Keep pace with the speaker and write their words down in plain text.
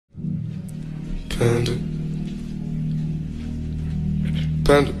Panda.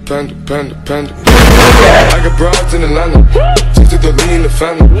 Panda, panda, panda, panda. I got broads in Atlanta, just to the lean in the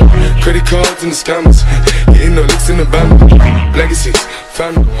family. Credit cards and the scammers, getting no licks in the van. Legacies,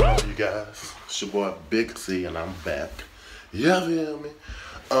 family. Hello, you guys. It's your boy Big C, and I'm back. You feel me?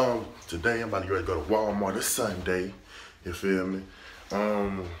 Today I'm about to get ready to go to Walmart. It's Sunday. You feel me?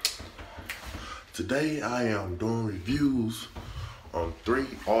 Today I am doing reviews on 3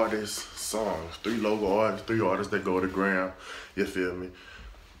 artists' songs, 3 local artists, 3 artists that go to Gram. You feel me?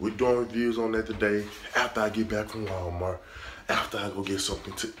 We're doing reviews on that today after I get back from Walmart, after I go get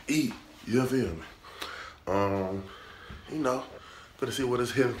something to eat. You feel me? You know, gonna see what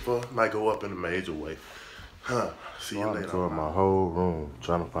it's hitting for. Might go up in a major way. See you later. I toured my whole room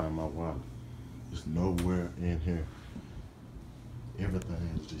trying to find my wallet. It's nowhere in here.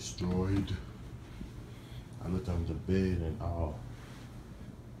 Everything is destroyed. I looked under the bed and all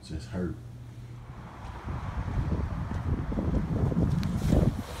just hurt.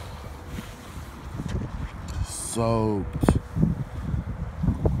 Soaked.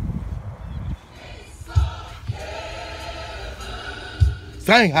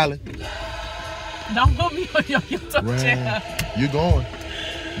 Sing, Holly. Don't put me on your YouTube channel. You going.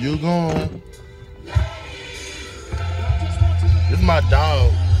 You going. This is my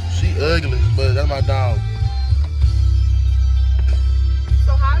dog. She ugly, but that's my dog.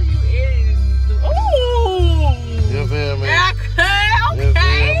 So how you editing? Ooh! You feel me?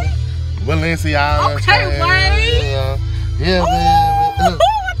 Okay. Balenciaga. Okay, Wayne. Yeah, man.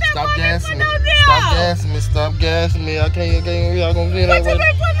 Stop gassing me. Stop gassing me. Stop gassing me. I can't, y'all gonna get that way.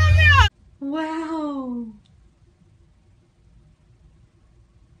 Wow.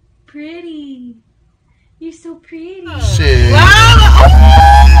 Pretty. You're so pretty. Shit.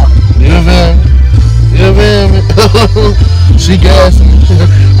 Wow. You feel me? You feel me? She gassing me.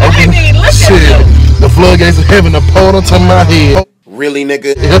 I mean, look Shit. at you. The floodgates of heaven are poured onto my head. Really,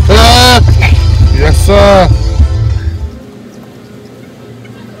 nigga? Yes, sir.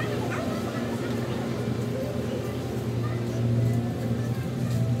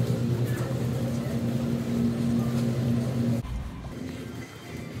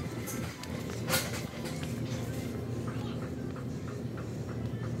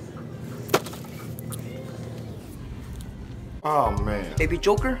 Oh, man. Baby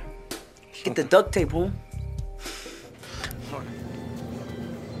Joker, get the duct tape, home.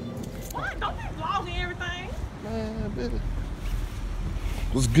 What? Don't be vlogging everything. Man, baby.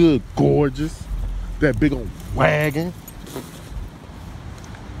 What's good, gorgeous? That big old wagon.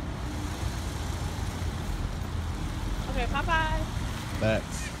 Okay, Popeye.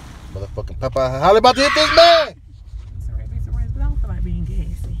 Facts. Motherfucking Popeye. Holly about to hit this man. Some red beans and rice, but I don't feel like being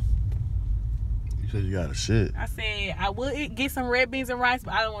gassy. You said you got a shit. I said I would get some red beans and rice,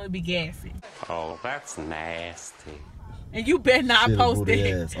 but I don't want to be gassy. Oh, that's nasty. And you better not Shitty post booty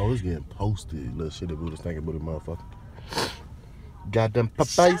it. ass. Oh, it's getting posted. Little shitty booty, stinking booty motherfucker. Goddamn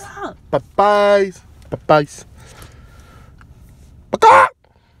Popeyes. Shut up. Popeyes. Popeyes. Popeyes.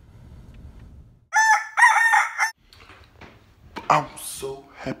 I'm so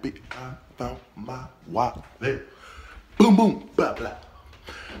happy I found my wallet. Boom, boom, blah, blah.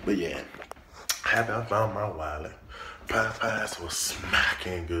 But yeah, happy I found my wallet. Popeyes was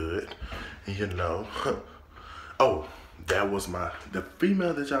smacking good. You know. Oh, that was the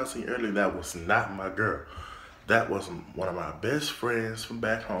female that y'all seen earlier, that was not my girl. That was one of my best friends from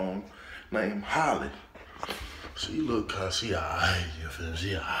back home named Holly. She look, she alright, you feel me?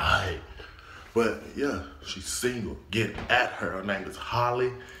 She alright. But yeah, she's single. Get at her. Her name is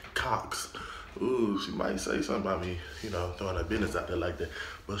Holly Cox. Ooh, she might say something about me, you know, throwing her business out there like that.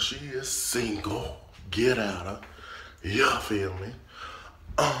 But she is single. Get at her. You feel me?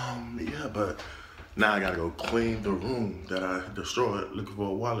 Yeah, but now I gotta go clean the room that I destroyed looking for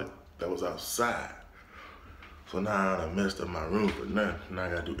a wallet that was outside. So now I done messed up my room for nothing. Now I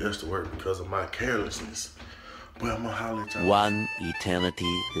gotta do extra work because of my carelessness. But I'm gonna holler at y'all. One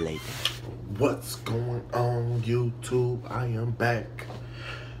eternity later. What's going on, YouTube? I am back.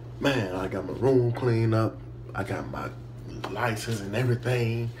 Man, I got my room cleaned up. I got my license and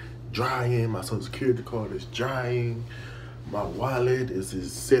everything drying. My social security card is drying. My wallet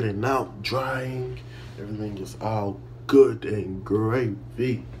is sitting out, drying. Everything is all good and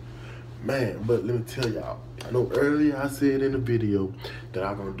gravy. Man, but let me tell y'all, I know earlier I said in the video that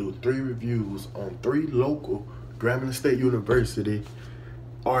I'm gonna do 3 reviews on 3 local Grambling State University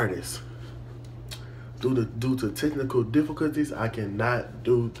artists. Due to technical difficulties, I cannot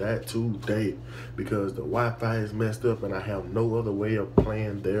do that today because the Wi-Fi is messed up and I have no other way of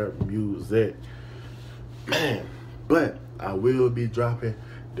playing their music. Man, but I will be dropping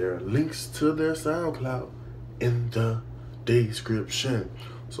There are links to their SoundCloud in the description.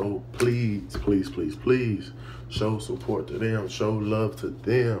 So please, please, please, please show support to them. Show love to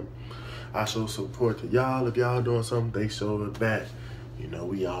them. I show support to y'all. If y'all doing something, they show it back. You know,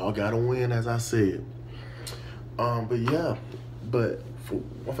 we all gotta win, as I said. But yeah, I'm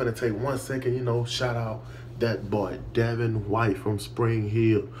finna take 1 second, you know, shout out that boy, Devin White from Spring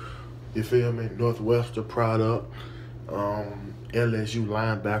Hill. You feel me? Northwestern product. LSU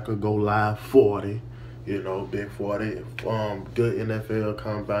linebacker, go live 40. You know, big 40. Good NFL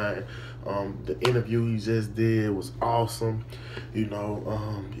combine. The interview he just did was awesome. You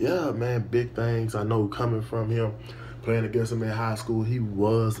know, yeah, man, big things I know coming from him. Playing against him in high school, he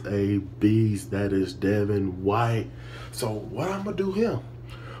was a beast. That is Devin White. So what I'm gonna do here,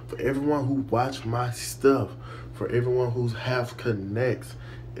 for everyone who watch my stuff, for everyone who's half connects,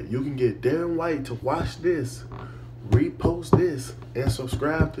 if you can get Devin White to watch this, repost this, and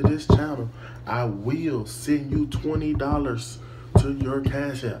subscribe to this channel, I will send you $20 to your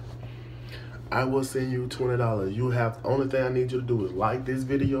Cash App. I will send you $20. You have, only thing I need you to do is like this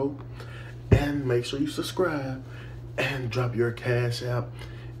video and make sure you subscribe and drop your Cash App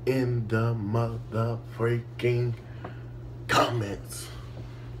in the motherfucking comments.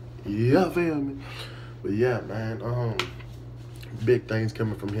 Yeah, feel me? But yeah, man, big things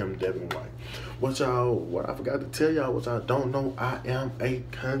coming from him, Devin White. What I forgot to tell y'all, what y'all don't know, I am a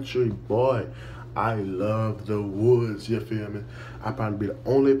country boy. I love the woods, you feel me? I probably be the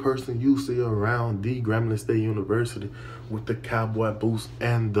only person you see around the Grambling State University with the cowboy boots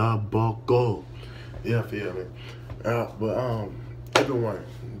and the buckle. You feel me? Everyone,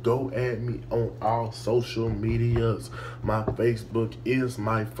 go add me on all social medias. My Facebook is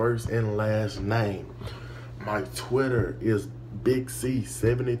my first and last name. My Twitter is Big C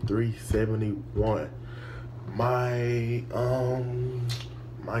 7371. My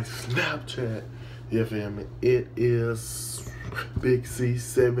Snapchat, you feel me? It is Big C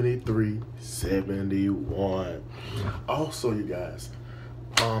 7371. Also, you guys,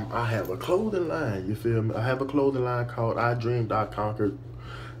 I have a clothing line, you feel me? I have a clothing line called I Dreamed I Conquered,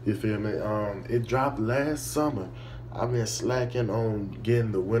 you feel me? It dropped last summer. I've been slacking on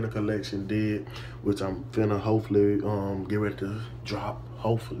getting the winter collection did, which I'm finna hopefully get ready to drop,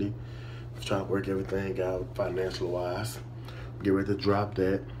 hopefully. Try to work everything out financial wise. Get ready to drop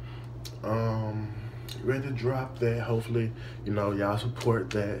that. Hopefully, you know, y'all support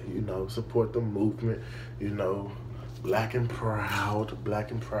that, you know, support the movement, you know, black and proud.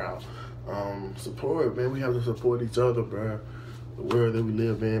 Support, man. We have to support each other, bro. The world that we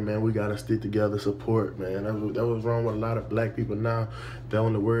live in, man, we gotta stick together, support, man. That was wrong with a lot of black people now. They're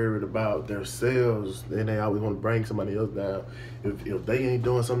only worried about themselves, and they always want to bring somebody else down. If they ain't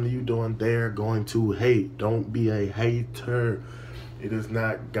doing something you doing, they're going to hate. Don't be a hater. It is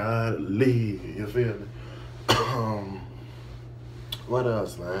not godly. You feel me? What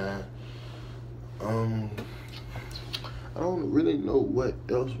else, man? I don't really know what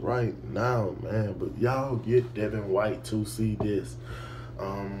else right now, man, but y'all get Devin White to see this.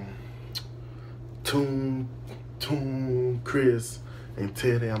 Toon, Chris, and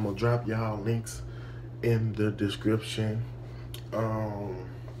Teddy, I'm gonna drop y'all links in the description. Man,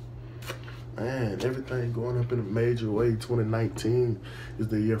 everything going up in a major way. 2019 is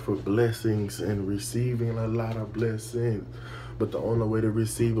the year for blessings and receiving a lot of blessings. But the only way to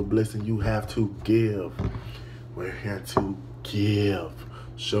receive a blessing, you have to give. We're here to give.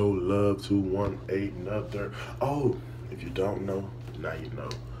 Show love to one another. Oh, if you don't know, now you know.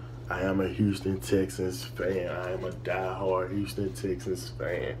 I am a Houston Texans fan. I am a diehard Houston Texans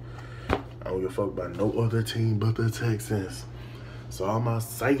fan. I don't give a fuck about no other team but the Texans. So all my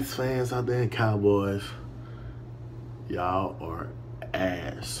Saints fans out there and Cowboys, y'all are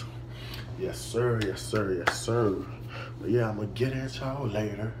ass. Yes, sir. Yes, sir. Yes, sir. But yeah, I'm going to get at y'all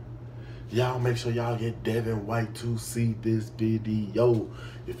later. Y'all make sure y'all get Devin White to see this video.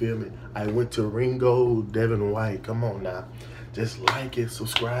 You feel me? I went to Ringo, Devin White. Come on now. Just like it,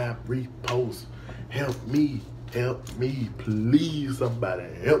 subscribe, repost. Help me, please.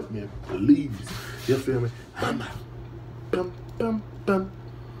 Somebody help me, please. You feel me? I'm out. Bum, bum, bum,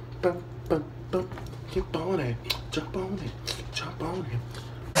 bum, bum, bum. Jump on it, jump on it, jump on it.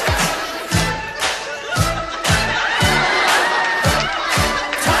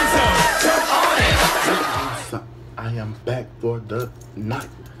 I am back for the night.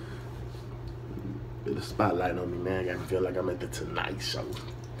 Bit of spotlight on me, man. Got me feel like I'm at the Tonight Show.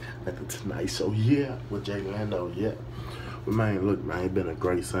 At the Tonight Show, yeah. With Jay Lando, yeah. But man, look, man, it's been a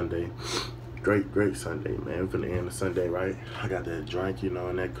great Sunday. Great Sunday, man. We're finna end the Sunday, right? I got that drink, you know,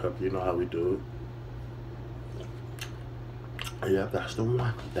 in that cup. You know how we do it. Yeah, that's the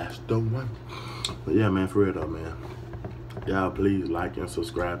one. That's the one. But yeah, man, for real though, man. Y'all please like and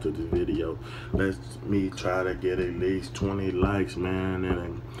subscribe to this video. Let me try to get at least 20 likes, man,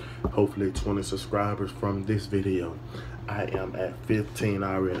 and hopefully 20 subscribers from this video. I am at 15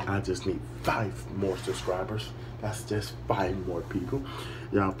 already. I just need 5 more subscribers. That's just 5 more people.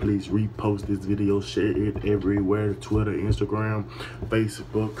 Y'all please repost this video, share it everywhere, Twitter, Instagram,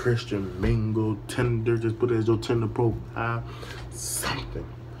 Facebook, Christian Mingle, Tinder. Just put it as your Tinder profile. Something.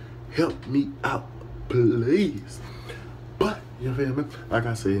 Help me out, please. But, you feel me? Like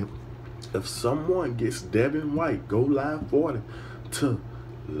I said, if someone gets Devin White, Go Live 40, to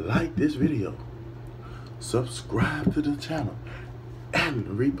like this video, subscribe to the channel, and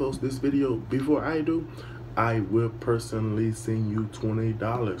repost this video before I do, I will personally send you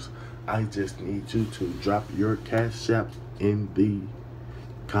 $20. I just need you to drop your Cash App in the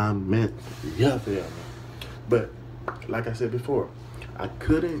comment. You feel me? But, like I said before, I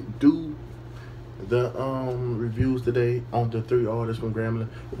couldn't do the reviews today on the 3 artists from Grambling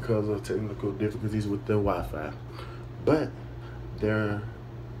because of technical difficulties with the Wi-Fi, but their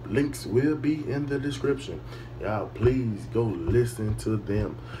links will be in the description. Y'all please go listen to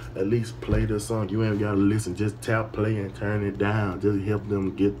them. At least play the song. You ain't gotta listen, just tap play and turn it down. Just help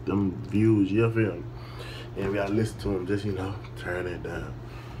them get them views. You feel me? And we gotta listen to them, just, you know, turn it down.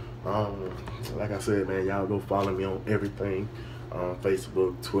 Like I said, man, y'all go follow me on everything.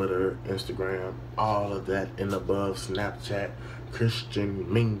 Facebook, Twitter, Instagram, all of that and above, Snapchat, Christian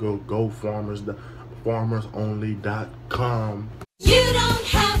Mingle, Go Farmers, farmersonly.com. You don't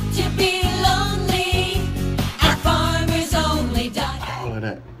have to be lonely at farmersonly.com. All of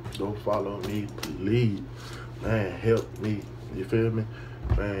that. Go follow me, please. Man, help me. You feel me?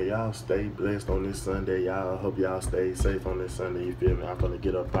 Man, y'all stay blessed on this Sunday. Y'all, hope y'all stay safe on this Sunday. You feel me? I'm gonna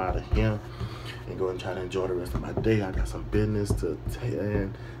get up out of here and go and try to enjoy the rest of my day. I got some business to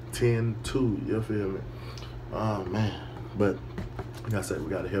tend to. You feel me? Oh man. But like I said, we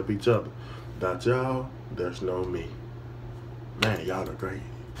gotta help each other. Without y'all, there's no me. Man, y'all are great.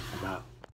 I'm out.